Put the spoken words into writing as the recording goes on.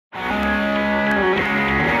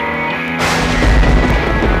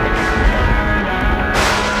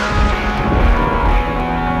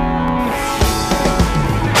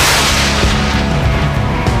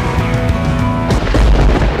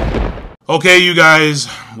Okay, you guys,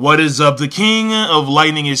 what is up? The King of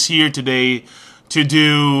Lightning is here today to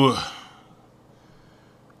do...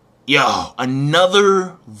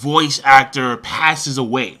 another voice actor passes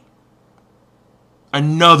away.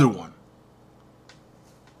 Another one.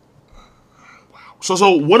 Wow.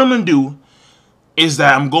 So what I'm going to do is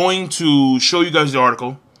that I'm going to show you guys the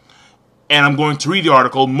article, and I'm going to read the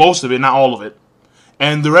article, most of it, not all of it,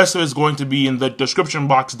 and the rest of it is going to be in the description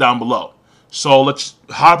box down below. So let's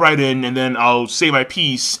hop right in, and then I'll say my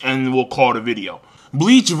piece, and we'll call it a video.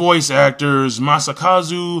 Bleach voice actors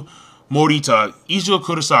Masaaki Morita, Ichigo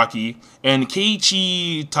Kurosaki, and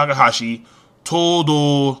Keiichi Takahashi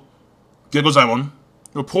Todo Gegozaimon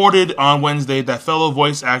reported on Wednesday that fellow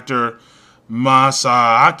voice actor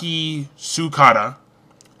Masaaki Tsukada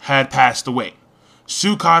had passed away.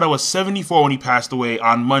 Tsukada was 74 when he passed away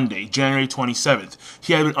on Monday, January 27th.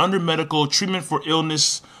 He had been under medical treatment for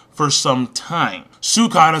illness for some time.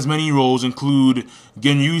 Tsukada's many roles include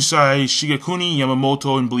Genryūsai Shigekuni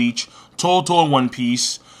Yamamoto in Bleach, Toto in One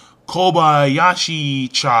Piece,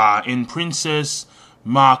 Kobayashi-cha in Princess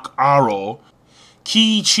Mak'aro,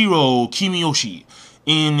 Kiichiro Kimiyoshi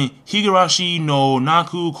in Higurashi no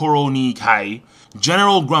Naku Koro ni Kai,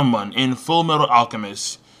 General Grumman in Full Metal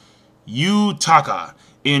Alchemist, Yu Taka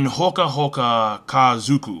in Hoka Hoka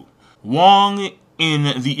Kazuku, Wong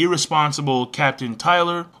in The Irresponsible Captain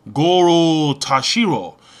Tyler, Goro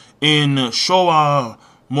Tashiro in Showa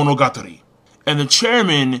Monogatari, and the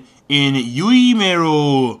chairman in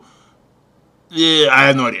Yuimero... I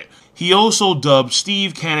have no idea. He also dubbed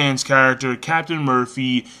Steve Cannon's character Captain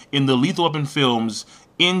Murphy in the Lethal Weapon films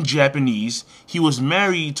in Japanese. He was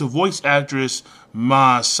married to voice actress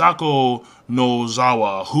Masako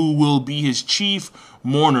Nozawa, who will be his chief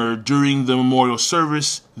mourner during the memorial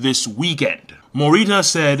service this weekend. Morita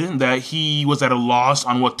said that he was at a loss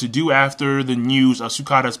on what to do after the news of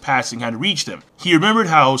Tsukada's passing had reached him. He remembered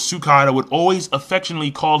how Tsukada would always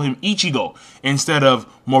affectionately call him Ichigo instead of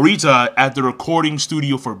Morita at the recording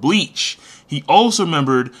studio for Bleach. He also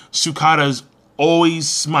remembered Tsukada's always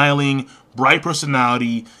smiling, bright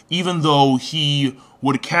personality, even though he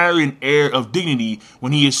would carry an air of dignity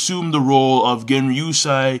when he assumed the role of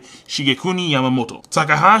Genryūsai Shigekuni Yamamoto.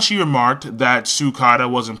 Takahashi remarked that Tsukada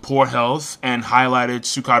was in poor health and highlighted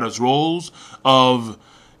Tsukada's roles of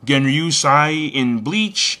Genryūsai in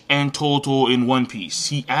Bleach and Toto in One Piece.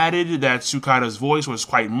 He added that Tsukada's voice was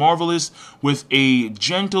quite marvelous with a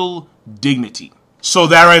gentle dignity. So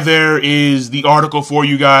that right there is the article for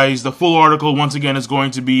you guys. The full article, once again, is going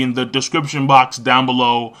to be in the description box down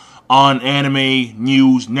below on Anime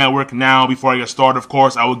News Network. Now, before I get started, of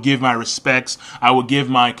course, I will give my respects. I will give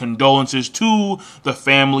my condolences to the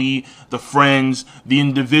family, the friends, the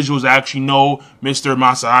individuals that actually know Mr.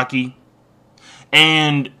 Masaaki.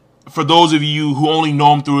 And for those of you who only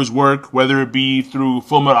know him through his work, whether it be through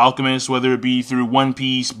Full Metal Alchemist, whether it be through One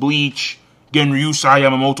Piece, Bleach, Genryūsai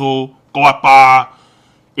Yamamoto, Goappa,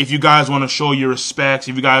 if you guys want to show your respects,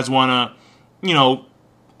 if you guys want to,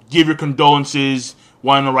 give your condolences,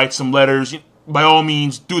 want to write some letters, by all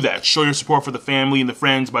means, do that. Show your support for the family and the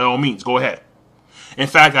friends, by all means. Go ahead. In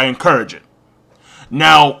fact, I encourage it.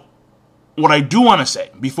 Now, what I do want to say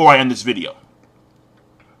before I end this video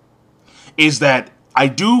is that I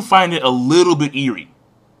do find it a little bit eerie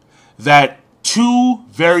that two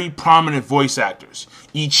very prominent voice actors,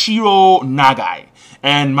 Ichiro Nagai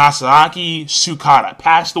and Masaaki Tsukada,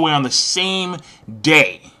 passed away on the same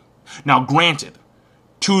day. Now, granted,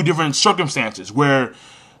 two different circumstances where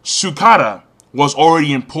Tsukada was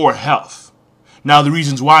already in poor health. Now, the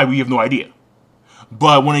reasons why, we have no idea.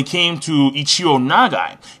 But when it came to Ichiro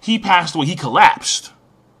Nagai, he passed away, he collapsed.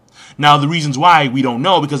 Now, the reasons why, we don't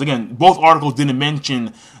know, because again, both articles didn't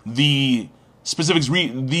mention the specific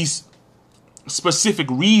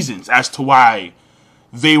reasons as to why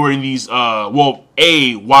they were in these,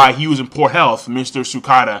 A, why he was in poor health, Mr.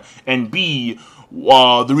 Tsukada, and B,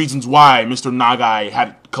 the reasons why Mr. Nagai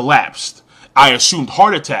had collapsed. I assumed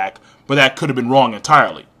heart attack, but that could have been wrong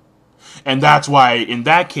entirely. And that's why, in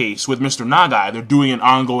that case, with Mr. Nagai, they're doing an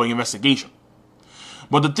ongoing investigation.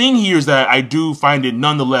 But the thing here is that I do find it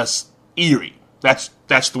nonetheless eerie. That's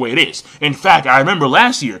the way it is. In fact, I remember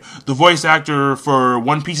last year, the voice actor for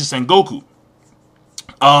One Piece's Sengoku,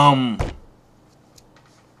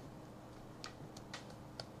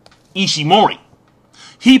 Ishimori,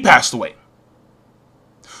 he passed away.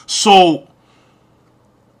 So,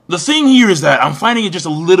 the thing here is that I'm finding it just a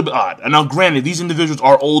little bit odd. And now, granted, these individuals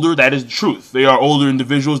are older. That is the truth. They are older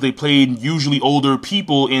individuals. They played usually older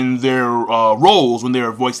people in their roles when they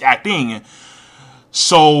were voice acting.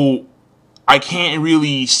 So, I can't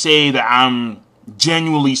really say that I'm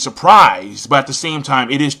genuinely surprised, but at the same time,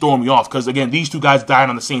 it is throwing me off because, again, these two guys died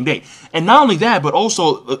on the same day. And not only that, but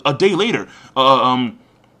also a day later,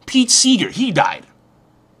 Pete Seeger, he died.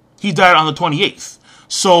 He died on the 28th.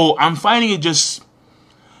 So I'm finding it just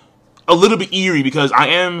a little bit eerie because I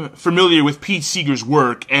am familiar with Pete Seeger's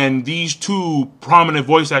work, and these two prominent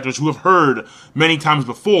voice actors who have heard many times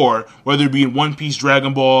before, whether it be in One Piece,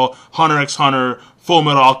 Dragon Ball, Hunter x Hunter, Full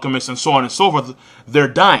Metal Alchemist, and so on and so forth, they're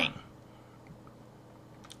dying.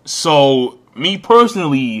 So, me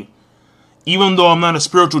personally, even though I'm not a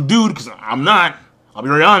spiritual dude, because I'm not, I'll be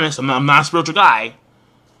very honest, I'm not a spiritual guy,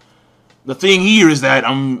 the thing here is that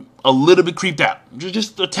I'm a little bit creeped out.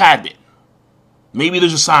 Just a tad bit. Maybe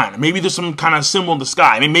there's a sign. Maybe there's some kind of symbol in the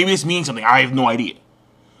sky. I mean, maybe this means something. I have no idea.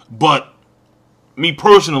 But, me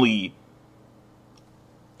personally,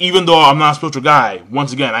 even though I'm not a spiritual guy,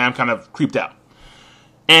 once again, I am kind of creeped out.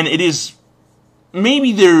 And it is...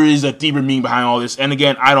 Maybe there is a deeper meaning behind all this, and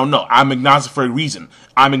again, I don't know. I'm agnostic for a reason.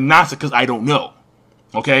 I'm agnostic because I don't know.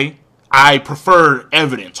 Okay? I prefer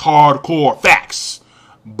evidence, hardcore facts,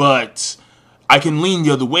 but I can lean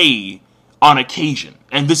the other way on occasion,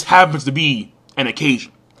 and this happens to be an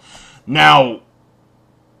occasion. Now,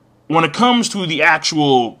 when it comes to the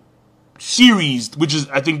actual series, which is,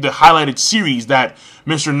 I think, the highlighted series that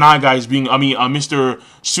Mr. Nagai is being, Mr.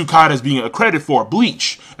 Tsukada is being accredited for,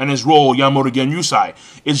 Bleach, and his role, Yamamoto Genryūsai,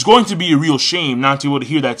 it's going to be a real shame not to be able to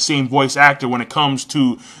hear that same voice actor when it comes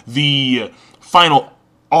to the final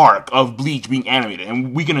arc of Bleach being animated,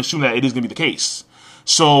 and we can assume that it is going to be the case.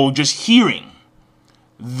 So, just hearing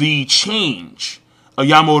the change of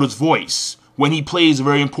Yamamoto's voice when he plays a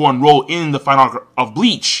very important role in the final arc of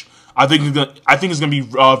Bleach, I think it's going to be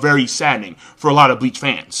very saddening for a lot of Bleach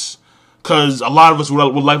fans. Because a lot of us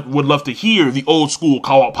would love to hear the old school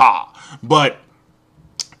Kawapa. But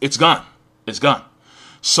it's gone. It's gone.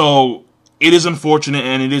 So it is unfortunate,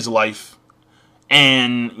 and it is life.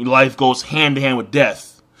 And life goes hand in hand with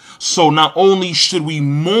death. So not only should we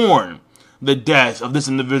mourn the death of this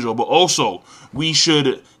individual, but also we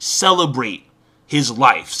should celebrate his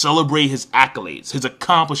life, celebrate his accolades, his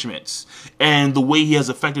accomplishments, and the way he has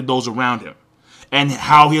affected those around him, and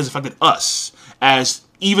how he has affected us, as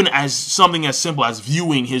even as something as simple as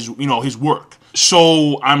viewing his, his work.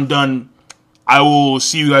 So I'm done. I will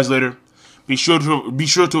see you guys later. Be sure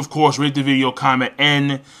to of course rate the video, comment,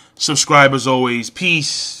 and subscribe as always.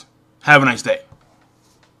 Peace. Have a nice day.